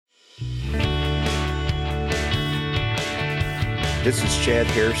This is Chad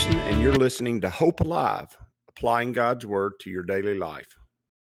Harrison, and you're listening to Hope Alive, applying God's Word to your daily life.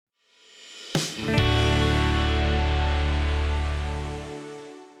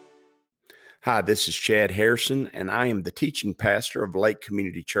 Hi, this is Chad Harrison, and I am the teaching pastor of Lake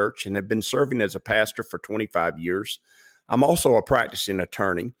Community Church and have been serving as a pastor for 25 years. I'm also a practicing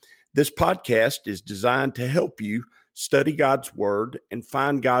attorney. This podcast is designed to help you study God's Word and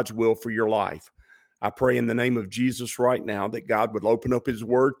find God's will for your life. I pray in the name of Jesus right now that God would open up His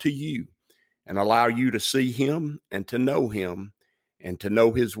Word to you and allow you to see Him and to know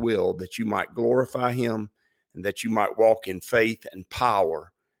His will, that you might glorify Him and that you might walk in faith and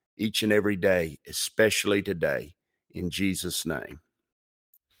power each and every day, especially today, in Jesus' name.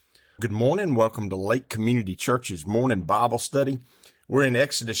 Good morning. Welcome to Lake Community Church's morning Bible study. We're in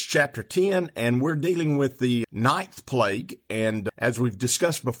Exodus chapter 10, and we're dealing with the ninth plague. And as we've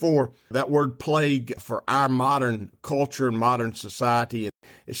discussed before, that word plague for our modern culture and modern society,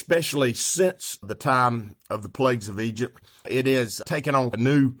 especially since the time of the plagues of Egypt, it has taken on a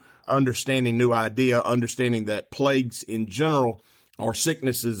new understanding, new idea, understanding that plagues in general or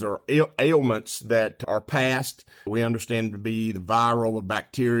sicknesses or ailments that are passed. We understand to be the viral or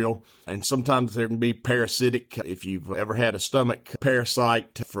bacterial, and sometimes there can be parasitic. If you've ever had a stomach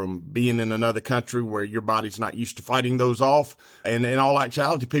parasite from being in another country where your body's not used to fighting those off, and in all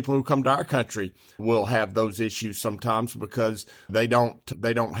actuality, people who come to our country will have those issues sometimes because they don't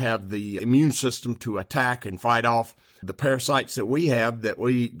have the immune system to attack and fight off the parasites that we have that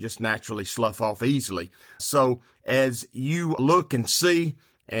we just naturally slough off easily. So as you look and see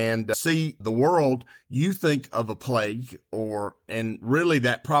the world, you think of a plague, and really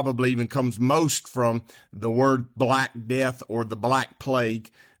that probably even comes most from the word Black Death or the Black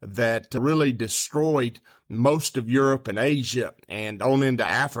Plague that really destroyed most of Europe and Asia and on into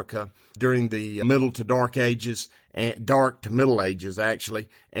Africa during the Middle to Dark Ages, and dark to Middle Ages actually,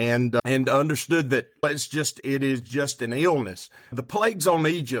 and understood that it is just an illness. The plagues on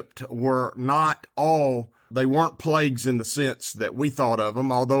Egypt were not all. They weren't plagues in the sense that we thought of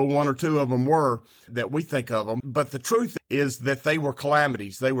them, although one or two of them were that we think of them. But the truth is that they were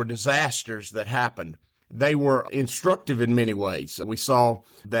calamities. They were disasters that happened. They were instructive in many ways. We saw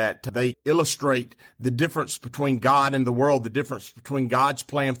that they illustrate the difference between God and the world, the difference between God's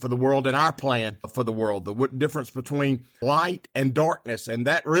plan for the world and our plan for the world, the difference between light and darkness. And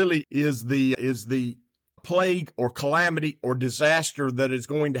that really is the plague or calamity or disaster that is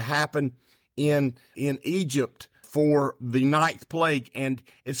going to happen in Egypt for the ninth plague. And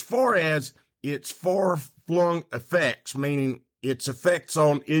as far as its far-flung effects, meaning its effects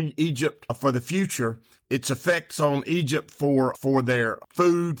on Egypt for the future, its effects on Egypt for their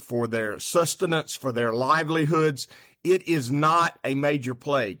food, for their sustenance, for their livelihoods, it is not a major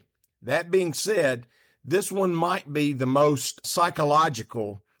plague. That being said, this one might be the most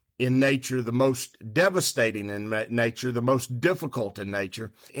psychological in nature, the most devastating in nature, the most difficult in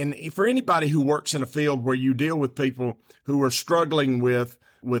nature. And for anybody who works in a field where you deal with people who are struggling with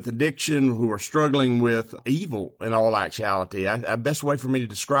addiction, who are struggling with evil in all actuality, the best way for me to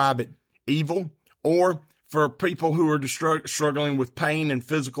describe it, evil, or for people who are struggling with pain and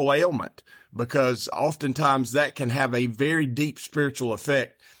physical ailment, because oftentimes that can have a very deep spiritual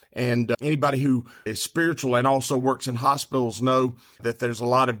effect. And anybody who is spiritual and also works in hospitals know that there's a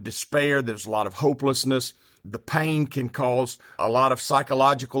lot of despair, there's a lot of hopelessness. The pain can cause a lot of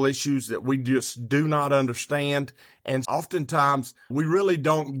psychological issues that we just do not understand. And oftentimes we really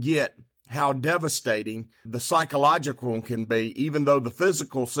don't get how devastating the psychological one can be, even though the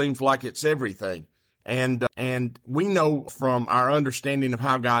physical seems like it's everything. And we know from our understanding of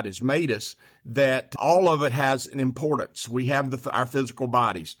how God has made us that all of it has an importance. We have our physical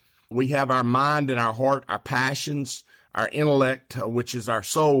bodies. We have our mind and our heart, our passions, our intellect, which is our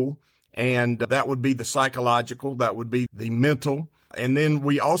soul. And that would be the psychological, that would be the mental. And then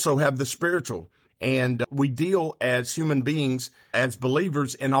we also have the spiritual. And we deal as human beings, as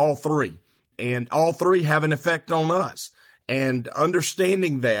believers in all three. And all three have an effect on us. And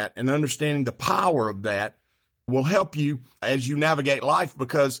understanding that and understanding the power of that will help you as you navigate life,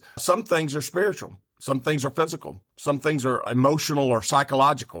 because some things are spiritual, some things are physical, some things are emotional or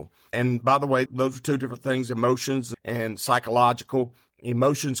psychological. And by the way, those are two different things, emotions and psychological.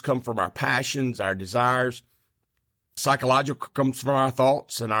 Emotions come from our passions, our desires. Psychological comes from our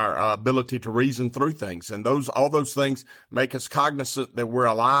thoughts and our ability to reason through things. And all those things make us cognizant that we're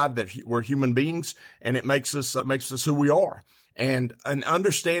alive, that we're human beings, and it makes us who we are. And an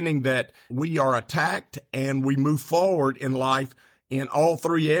understanding that we are attacked and we move forward in life in all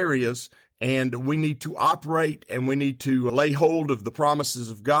three areas, and we need to operate and we need to lay hold of the promises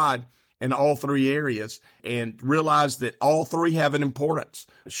of God in all three areas and realize that all three have an importance.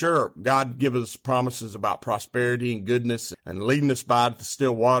 Sure, God gives us promises about prosperity and goodness and leading us by the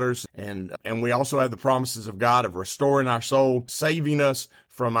still waters. And we also have the promises of God of restoring our soul, saving us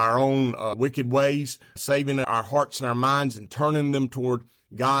from our own wicked ways, saving our hearts and our minds and turning them toward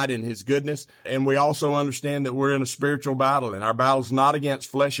God and his goodness. And we also understand that we're in a spiritual battle, and our battle is not against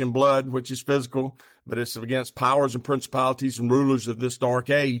flesh and blood, which is physical, but it's against powers and principalities and rulers of this dark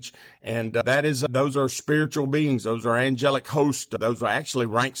age. And those are spiritual beings. Those are angelic hosts. Those are actually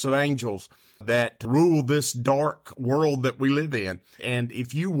ranks of angels that rule this dark world that we live in. And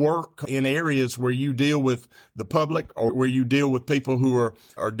if you work in areas where you deal with the public or where you deal with people who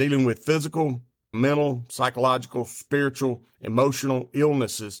are dealing with physical, mental, psychological, spiritual, emotional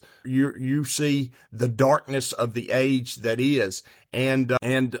illnesses, you see the darkness of the age that is. And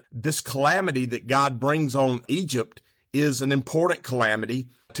this calamity that God brings on Egypt is an important calamity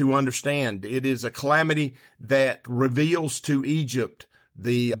to understand. It is a calamity that reveals to Egypt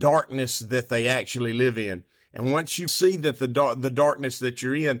the darkness that they actually live in. And once you see that the darkness that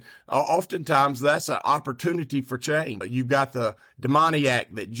you're in, oftentimes that's an opportunity for change. You've got the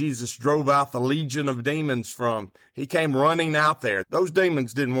demoniac that Jesus drove out the legion of demons from. He came running out there. Those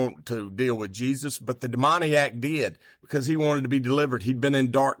demons didn't want to deal with Jesus, but the demoniac did because he wanted to be delivered. He'd been in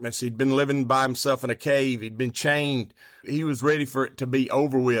darkness. He'd been living by himself in a cave. He'd been chained. He was ready for it to be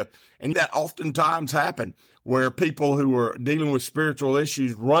over with. And that oftentimes happened, where people who were dealing with spiritual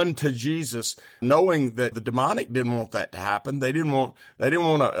issues run to Jesus, knowing that the demonic didn't want that to happen. They didn't want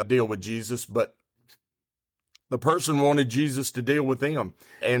to deal with Jesus, but the person wanted Jesus to deal with them.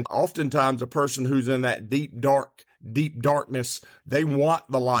 And oftentimes a person who's in that deep darkness, they want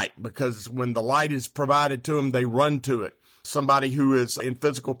the light, because when the light is provided to them, they run to it. Somebody who is in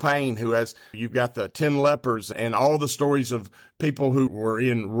physical pain, you've got the 10 lepers and all the stories of people who were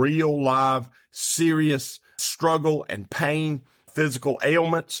in real, live, serious struggle and pain, physical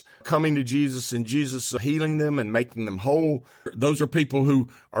ailments, coming to Jesus and Jesus healing them and making them whole. Those are people who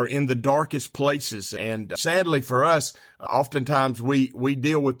are in the darkest places. And sadly for us, oftentimes we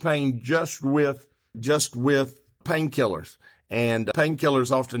deal with pain just with painkillers. And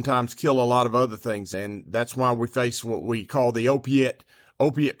painkillers oftentimes kill a lot of other things. And that's why we face what we call the opiate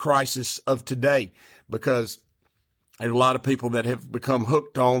crisis of today, because there's a lot of people that have become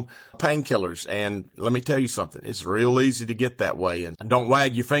hooked on painkillers. And let me tell you something, it's real easy to get that way. And don't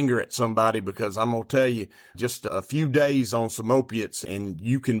wag your finger at somebody, because I'm going to tell you, just a few days on some opiates and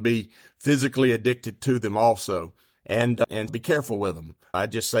you can be physically addicted to them also. And be careful with them. I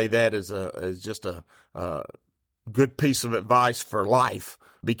just say that as just a good piece of advice for life.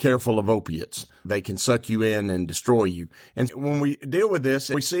 Be careful of opiates. They can suck you in and destroy you. And when we deal with this,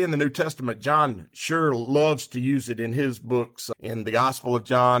 we see in the New Testament, John sure loves to use it in his books, in the Gospel of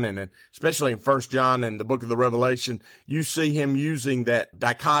John, and especially in 1 John and the book of the Revelation. You see him using that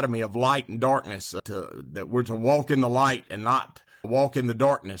dichotomy of light and darkness, that we're to walk in the light and not walk in the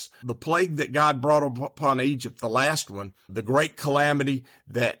darkness. The plague that God brought upon Egypt, the last one, the great calamity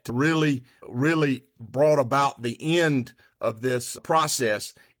that really, really brought about the end of this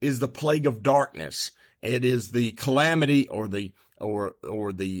process, is the plague of darkness. It is the calamity or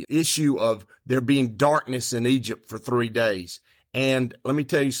the issue of there being darkness in Egypt for 3 days. And let me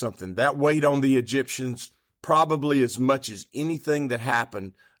tell you something, that weighed on the Egyptians probably as much as anything that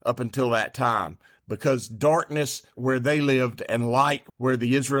happened up until that time, because darkness where they lived and light where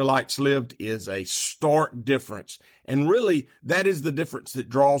the Israelites lived is a stark difference. And really, that is the difference that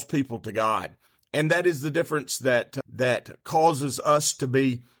draws people to God. And that is the difference that causes us to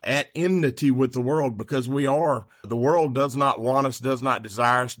be at enmity with the world, because the world does not want us, does not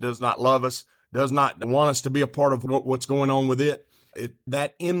desire us, does not love us, does not want us to be a part of what's going on with it.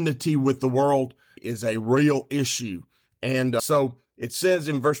 That enmity with the world is a real issue. And so it says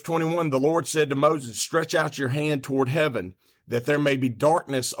in verse 21, the Lord said to Moses, stretch out your hand toward heaven, that there may be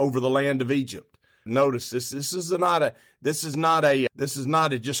darkness over the land of Egypt. Notice this is not a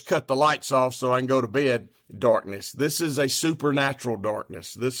just cut the lights off so I can go to bed darkness. This is a supernatural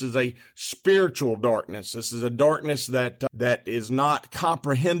darkness. This is a spiritual darkness. This is a darkness that is not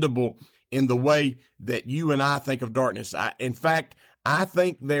comprehensible in the way that you and I think of darkness. In fact, I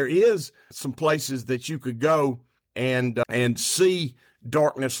think there is some places that you could go and see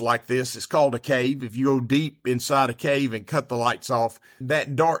darkness like this. It's called a cave. If you go deep inside a cave and cut the lights off,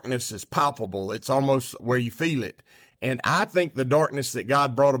 that darkness is palpable. It's almost where you feel it. And I think the darkness that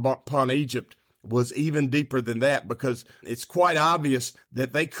God brought upon Egypt was even deeper than that, because it's quite obvious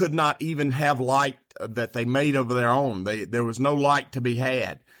that they could not even have light that they made of their own. There was no light to be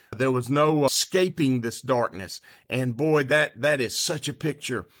had. There was no escaping this darkness. And boy, that is such a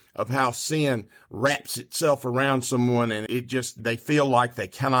picture of how sin wraps itself around someone, and they feel like they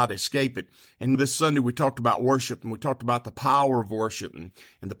cannot escape it. And this Sunday we talked about worship, and we talked about the power of worship and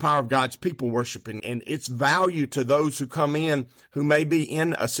the power of God's people worshiping and its value to those who come in who may be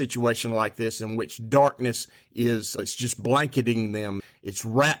in a situation like this in which darkness it's just blanketing them. It's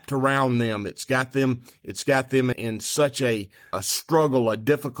wrapped around them. It's got them in such a struggle, a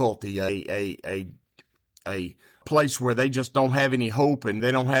difficulty, a place where they just don't have any hope and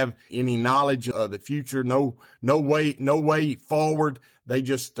they don't have any knowledge of the future, no way forward. They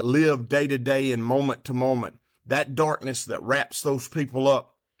just live day to day and moment to moment. That darkness that wraps those people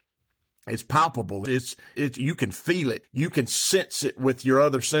up is palpable. You can feel it. You can sense it with your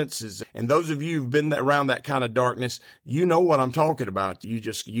other senses. And those of you who've been around that kind of darkness, you know what I'm talking about.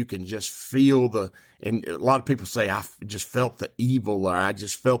 You can just feel and a lot of people say, I just felt the evil, or I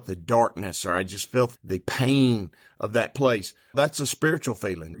just felt the darkness, or I just felt the pain of that place. That's a spiritual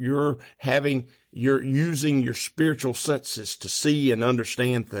feeling. You're using your spiritual senses to see and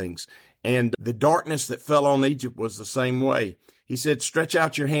understand things. And the darkness that fell on Egypt was the same way. He said, stretch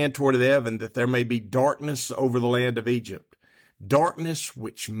out your hand toward the heaven that there may be darkness over the land of Egypt, darkness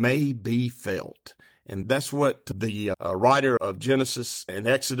which may be felt. And that's what the writer of Genesis and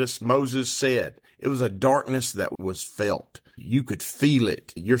Exodus, Moses, said. It was a darkness that was felt. You could feel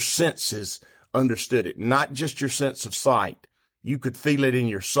it. Your senses understood it, not just your sense of sight. You could feel it in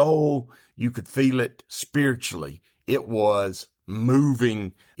your soul. You could feel it spiritually. It was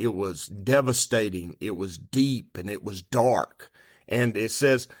moving. It was devastating. It was deep, and it was dark. And it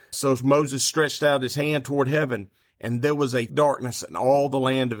says, so Moses stretched out his hand toward heaven, and there was a darkness in all the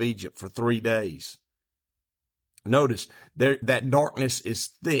land of Egypt for 3 days. Notice that darkness is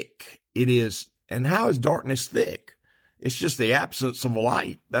thick. It is. And how is darkness thick? It's just the absence of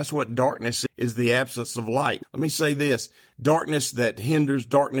light. That's what darkness is, the absence of light. Let me say this: darkness that hinders,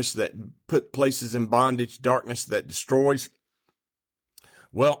 darkness that put places in bondage, darkness that destroys.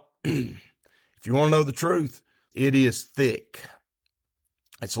 Well, if you want to know the truth, it is thick.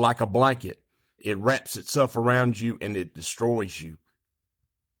 It's like a blanket. It wraps itself around you and it destroys you.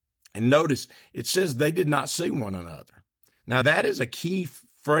 And notice, it says they did not see one another. Now, that is a key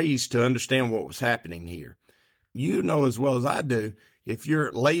phrase to understand what was happening here. You know as well as I do, if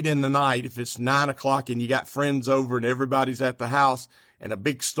you're late in the night, if it's 9 o'clock and you got friends over and everybody's at the house and a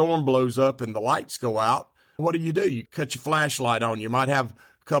big storm blows up and the lights go out, what do? You cut your flashlight on. You might have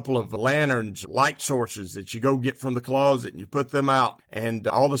a couple of lanterns, light sources that you go get from the closet and you put them out. And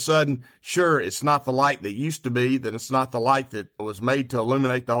all of a sudden, sure, it's not the light that used to be, then it's not the light that was made to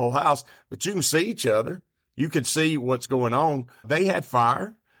illuminate the whole house, but you can see each other. You can see what's going on. They had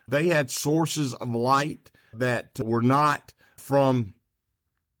fire. They had sources of light that were not from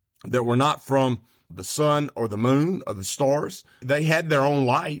the sun or the moon or the stars. They had their own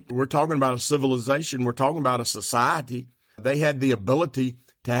light. We're talking about a civilization. We're talking about a society. They had the ability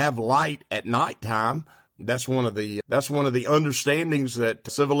to have light at nighttime. That's one of the understandings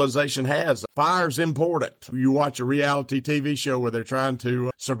that civilization has. Fire's important. You watch a reality TV show where they're trying to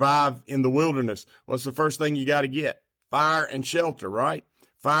survive in the wilderness. What's the first thing you got to get? Fire and shelter, right?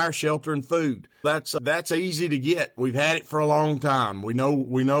 Fire, shelter, and food. That's easy to get. We've had it for a long time. We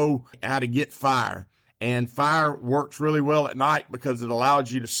know how to get fire. And fire works really well at night because it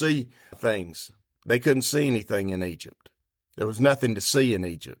allows you to see things. They couldn't see anything in Egypt. There was nothing to see in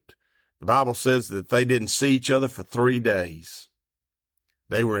Egypt. The Bible says that they didn't see each other for 3 days.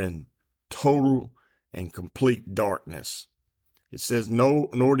 They were in total and complete darkness. It says,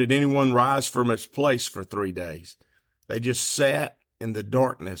 nor did anyone rise from his place for 3 days. They just sat in the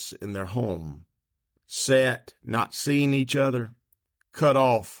darkness in their home, sat, not seeing each other, cut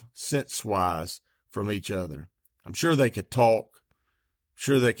off sense-wise from each other. I'm sure they could talk. I'm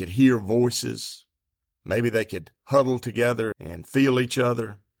sure they could hear voices. Maybe they could huddle together and feel each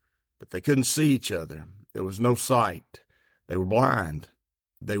other, but they couldn't see each other. There was no sight. They were blind.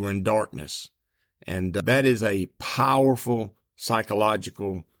 They were in darkness. And that is a powerful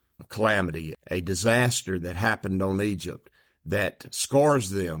psychological calamity, a disaster that happened on Egypt that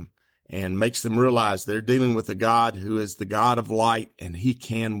scars them and makes them realize they're dealing with a God who is the God of light, and he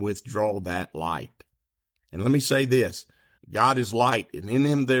can withdraw that light. And let me say this: God is light, and in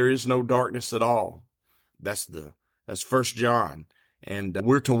him there is no darkness at all. That's 1 John. And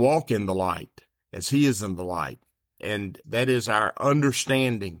we're to walk in the light as he is in the light. And that is our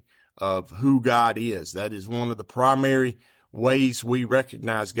understanding of who God is. That is one of the primary ways we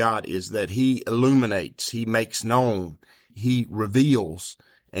recognize God, is that he illuminates, he makes known, he reveals.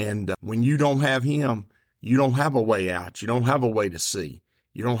 And when you don't have him, you don't have a way out. You don't have a way to see.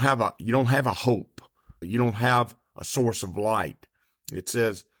 You don't have a hope. You don't have a source of light. It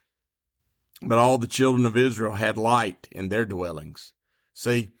says, but all the children of Israel had light in their dwellings.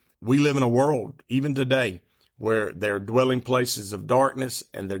 See, we live in a world, even today, where there are dwelling places of darkness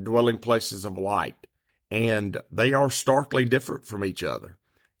and there are dwelling places of light. And they are starkly different from each other.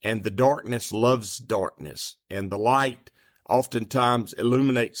 And the darkness loves darkness. And the light oftentimes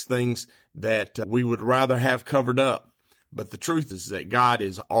illuminates things that we would rather have covered up. But the truth is that God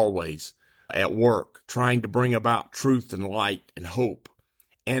is always at work trying to bring about truth and light and hope.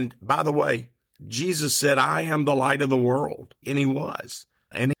 And by the way, Jesus said, I am the light of the world. And he was.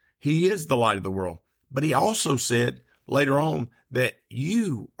 And he is the light of the world. But he also said later on that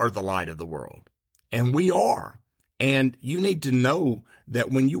you are the light of the world. And we are. And you need to know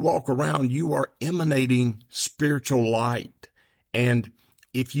that when you walk around, you are emanating spiritual light. And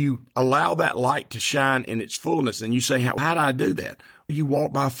if you allow that light to shine in its fullness, and you say, how do I do that? You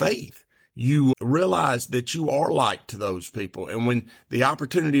walk by faith. You realize that you are light to those people. And when the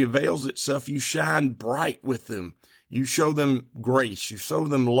opportunity avails itself, you shine bright with them. You show them grace. You show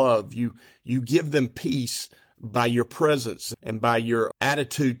them love. You give them peace by your presence and by your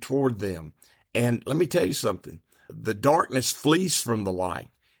attitude toward them. And let me tell you something. The darkness flees from the light.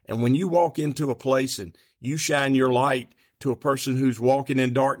 And when you walk into a place and you shine your light to a person who's walking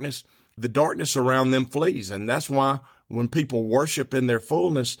in darkness, the darkness around them flees. And that's why when people worship in their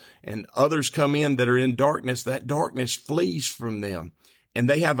fullness and others come in that are in darkness, that darkness flees from them. And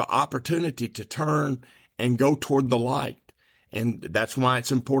they have an opportunity to turn and go toward the light. And that's why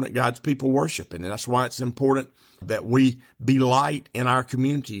it's important God's people worship. And that's why it's important that we be light in our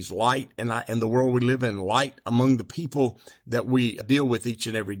communities, light in the world we live in, light among the people that we deal with each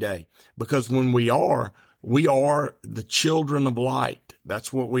and every day. Because when we are the children of light.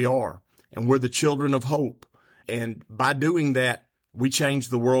 That's what we are. And we're the children of hope. And by doing that, we change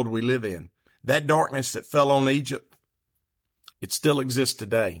the world we live in. That darkness that fell on Egypt, it still exists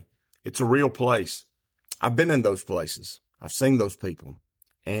today. It's a real place. I've been in those places. I've seen those people,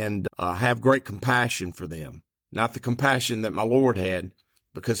 and I have great compassion for them. Not the compassion that my Lord had,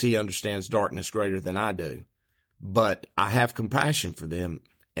 because he understands darkness greater than I do. But I have compassion for them.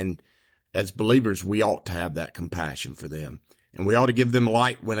 And as believers, we ought to have that compassion for them. And we ought to give them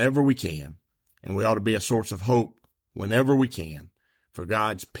light whenever we can. And we ought to be a source of hope whenever we can for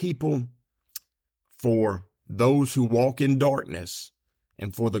God's people, for those who walk in darkness,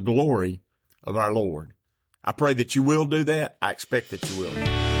 and for the glory of our Lord. I pray that you will do that. I expect that you will.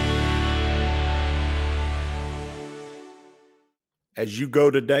 As you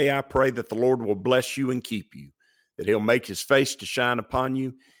go today, I pray that the Lord will bless you and keep you, that he'll make his face to shine upon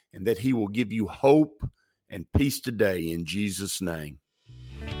you, and that he will give you hope and peace today in Jesus' name.